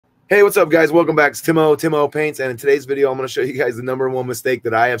Hey, what's up, guys? Welcome back. It's Timo Paints, and in today's video, I'm going to show you guys the #1 mistake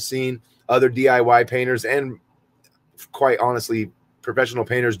that I have seen other DIY painters and, quite honestly, professional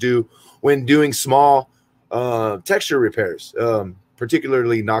painters do when doing small texture repairs,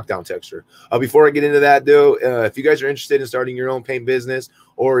 particularly knockdown texture. Before I get into that, though, if you guys are interested in starting your own paint business,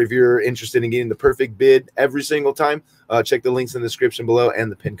 or if you're interested in getting the perfect bid every single time, check the links in the description below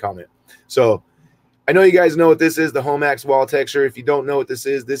and the pinned comment. So, I know you guys know what this is, the Homax wall texture. If you don't know what this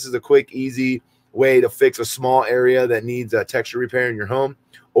is a quick, easy way to fix a small area that needs a texture repair in your home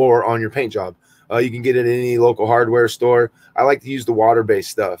or on your paint job. You can get it at any local hardware store. I like to use the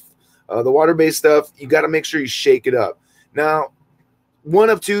water-based stuff. The water-based stuff, you got to make sure you shake it up. Now, one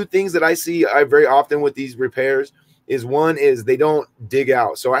of two things that I see very often with these repairs is, one is they don't dig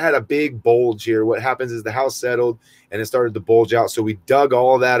out. So I had a big bulge here. What happens is the house settled and it started to bulge out. So we dug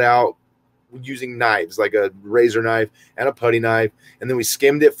all that out using knives, like a razor knife and a putty knife, and then we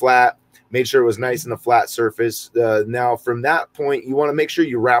skimmed it flat, made sure it was nice and a flat surface. Now from that point, you want to make sure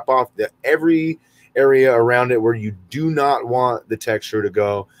you wrap off every area around it where you do not want the texture to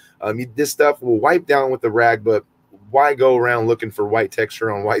go. This stuff will wipe down with the rag, but why go around looking for white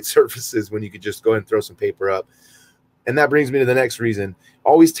texture on white surfaces when you could just go ahead and throw some paper up? And that brings me to the next reason.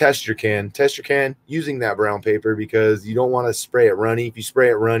 Always test your can. Test your can using that brown paper, because you don't want to spray it runny. If you spray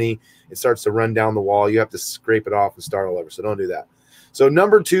it runny, it starts to run down the wall. You have to scrape it off and start all over. So don't do that. So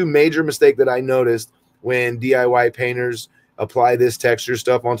 #2 major mistake that I noticed when DIY painters apply this texture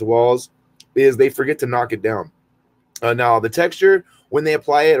stuff onto walls is they forget to knock it down. Now, the texture, when they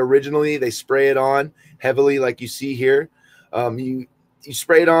apply it originally, they spray it on heavily like you see here. You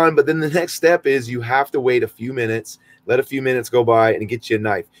spray it on, but then the next step is you have to wait a few minutes, let a few minutes go by, and get you a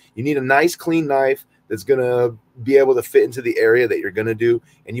knife. You need a nice clean knife that's going to be able to fit into the area that you're going to do,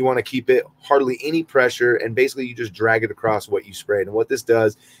 and you want to keep it hardly any pressure, and basically you just drag it across what you sprayed. And what this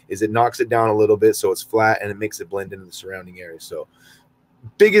does is it knocks it down a little bit so it's flat, and it makes it blend into the surrounding area. So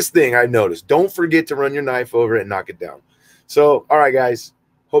biggest thing I noticed, don't forget to run your knife over it and knock it down. So, all right, guys.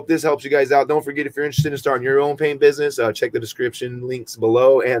 Hope this helps you guys out. Don't forget, if you're interested in starting your own paint business, check the description links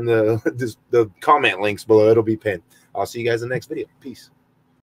below and the comment links below. It'll be pinned. I'll see you guys in the next video. Peace.